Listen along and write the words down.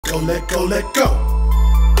go, let go, let go.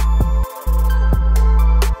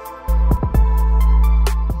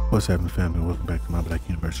 What's happening, family? Welcome back to my Black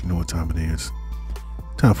Universe. You know what time it is.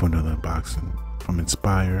 Time for another unboxing from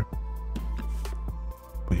NSPRE.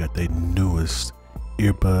 We got the newest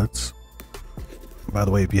earbuds. By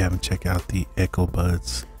the way, if you haven't checked out the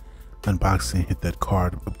Echobuds unboxing, hit that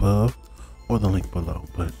card above or the link below.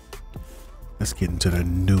 But let's get into the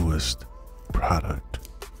newest product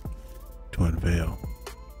to unveil.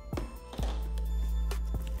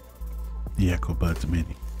 The Echobuds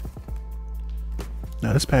Mini.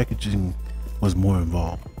 Now this packaging was more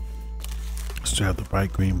involved. Still have the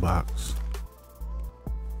bright green box.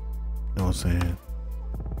 You know what I'm saying?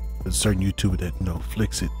 There's a certain YouTuber that, you know,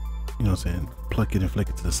 flicks it, you know what I'm saying? Pluck it and flick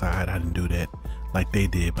it to the side. I didn't do that like they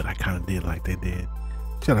did, but I kind of did like they did.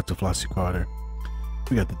 Shout out to Flossie Carter.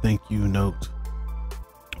 We got the thank you note.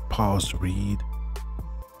 Pause to read.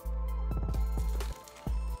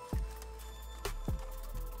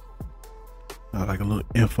 Like a little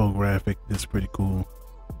infographic. That's pretty cool.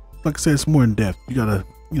 Like I said, it's more in depth. You gotta,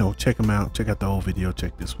 you know, check them out. Check out the whole video.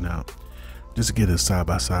 Check this one out, just to get a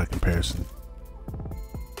side-by-side comparison.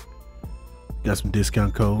 Got some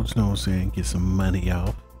discount codes. You know what I'm saying? Get some money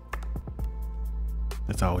off.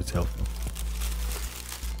 That's always helpful.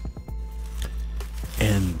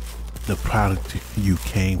 And the product you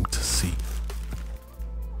came to see.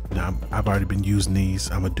 Now I've already been using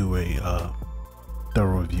these. I'm gonna do a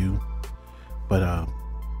thorough review. But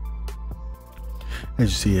as you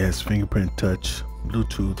see, it has fingerprint touch,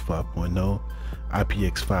 Bluetooth 5.0,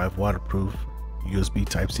 IPX5 waterproof, USB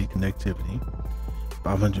Type-C connectivity,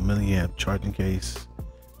 500 milliamp charging case,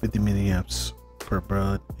 50 milliamps per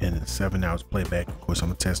bud, and 7 hours playback. Of course, I'm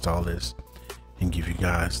gonna test all this and give you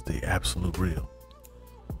guys the absolute real.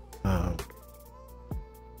 So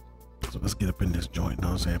let's get up in this joint. You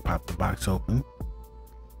know what I'm saying? Pop the box open.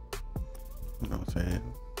 You know what I'm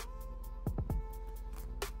saying?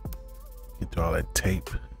 Get through all that tape.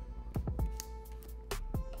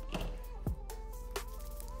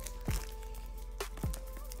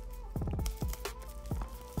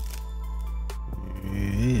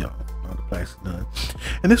 Yeah, all the plastic done.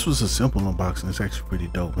 And this was a simple unboxing. It's actually pretty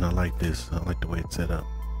dope, and I like this. I like the way it's set up.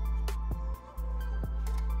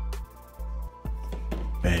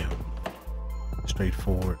 Bam.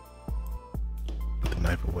 Straightforward. Put the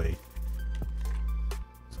knife away.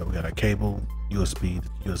 So we got our cable, USB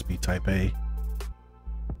Type A.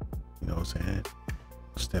 You know what I'm saying?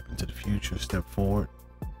 Step into the future, step forward.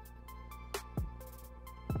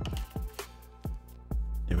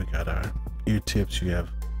 Then we got our ear tips. You have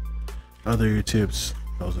other ear tips.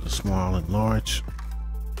 Those are the small and large.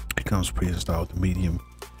 It comes pre-installed with the medium.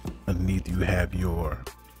 Underneath you have your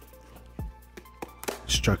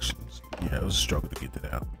instructions. Yeah, it was a struggle to get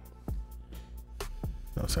that out.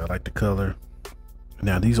 So I like the color.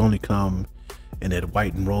 Now these only come in that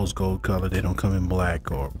white and rose gold color. They don't come in black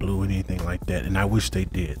or blue or anything like that. And I wish they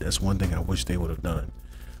did. That's one thing I wish they would have done.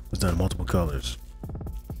 Was done multiple colors.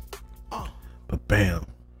 But bam.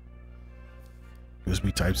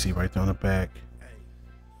 USB Type-C right there on the back.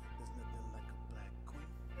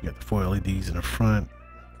 You got the 4 LEDs in the front.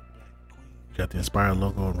 You got the NSPRE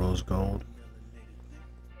logo in rose gold.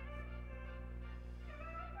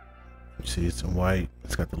 You see it's in white.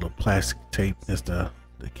 It's got the little plastic tape that's to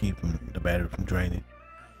keep the battery from draining.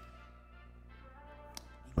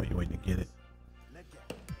 While you're waiting to get it.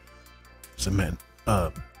 It's a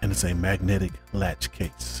and it's a magnetic latch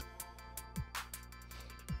case.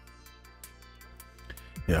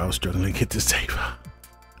 Yeah, I was struggling to get this tape out.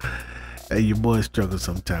 Hey, your boy struggles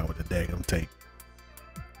sometime with the daggum tape.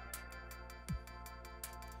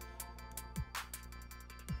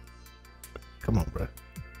 Come on, bro.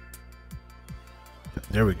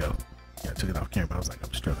 There we go. Yeah, I took it off camera. I was like,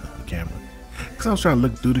 I'm struggling with the camera. Because I was trying to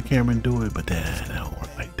look through the camera and do it, but that don't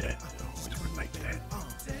work like that. It don't always work like that.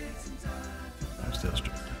 I'm still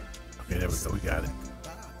struggling. Okay, there we go. We got it.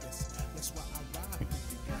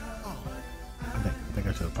 I think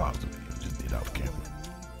I should have paused the video. Just did it off camera.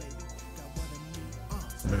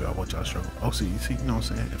 Maybe I want y'all to struggle. Oh, see, you know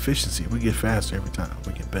what I'm saying? Efficiency. We get faster every time.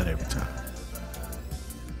 We get better every time.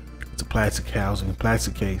 It's a plastic housing,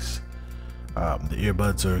 plastic case. The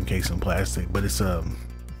earbuds are encased in plastic, but it's not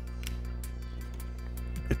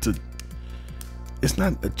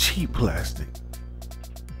a cheap plastic.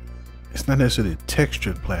 It's not necessarily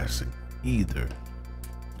textured plastic either.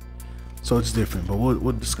 So it's different, but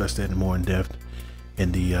we'll discuss that more in depth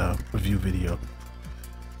in the review video.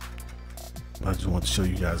 I just want to show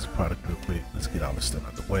you guys the product real quick. Let's get all this stuff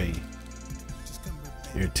out the way.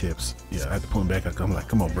 Ear tips. Yeah, I had to pull them back. I'm like,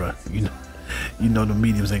 come on, bro. You know the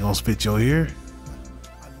mediums ain't gonna fit your ear.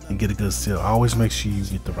 and get a good seal. Always make sure you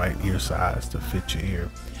get the right ear size to fit your ear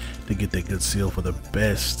to get that good seal for the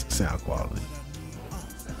best sound quality.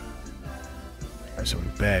 Alright, so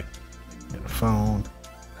we're back in the phone.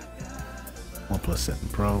 OnePlus 7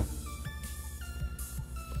 Pro.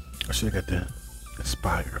 I should have got the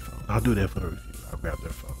NSPRE phone. I'll do that for the review. I'll grab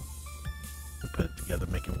their phone and put it together,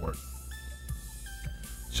 make it work.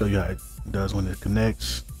 Show you how it does when it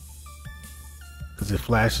connects, because it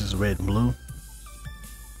flashes red and blue,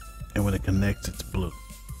 and when it connects it's blue,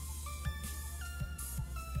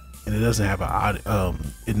 and it doesn't have a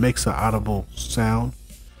it makes an audible sound,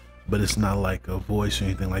 but it's not like a voice or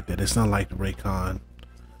anything like that. It's not like the Raycon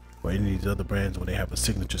or any of these other brands where they have a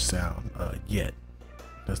signature sound yet.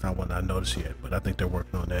 That's not one I noticed yet, but I think they're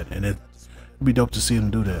working on that, and it'd be dope to see them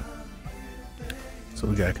do that. So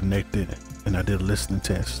we got connected, and I did a listening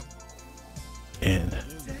test, and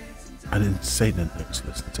I didn't say nothing during this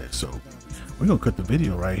listening test. So we're gonna cut the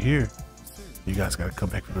video right here. You guys gotta come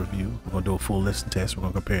back for the review. We're gonna do a full listen test. We're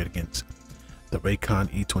gonna compare it against the Raycon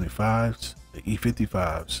E25s, the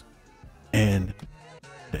E55s, and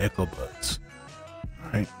the Echobuds.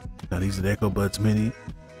 All right, now these are the Echobuds Mini.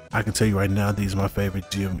 I can tell you right now, these are my favorite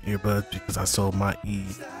GM earbuds because I sold my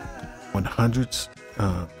E100s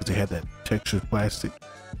because they had that textured plastic.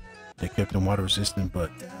 They kept them water resistant,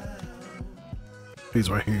 but these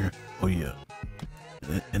right here, oh yeah,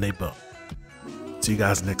 and they bump. See you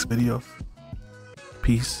guys in the next video.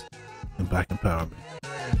 Peace and Black empowerment.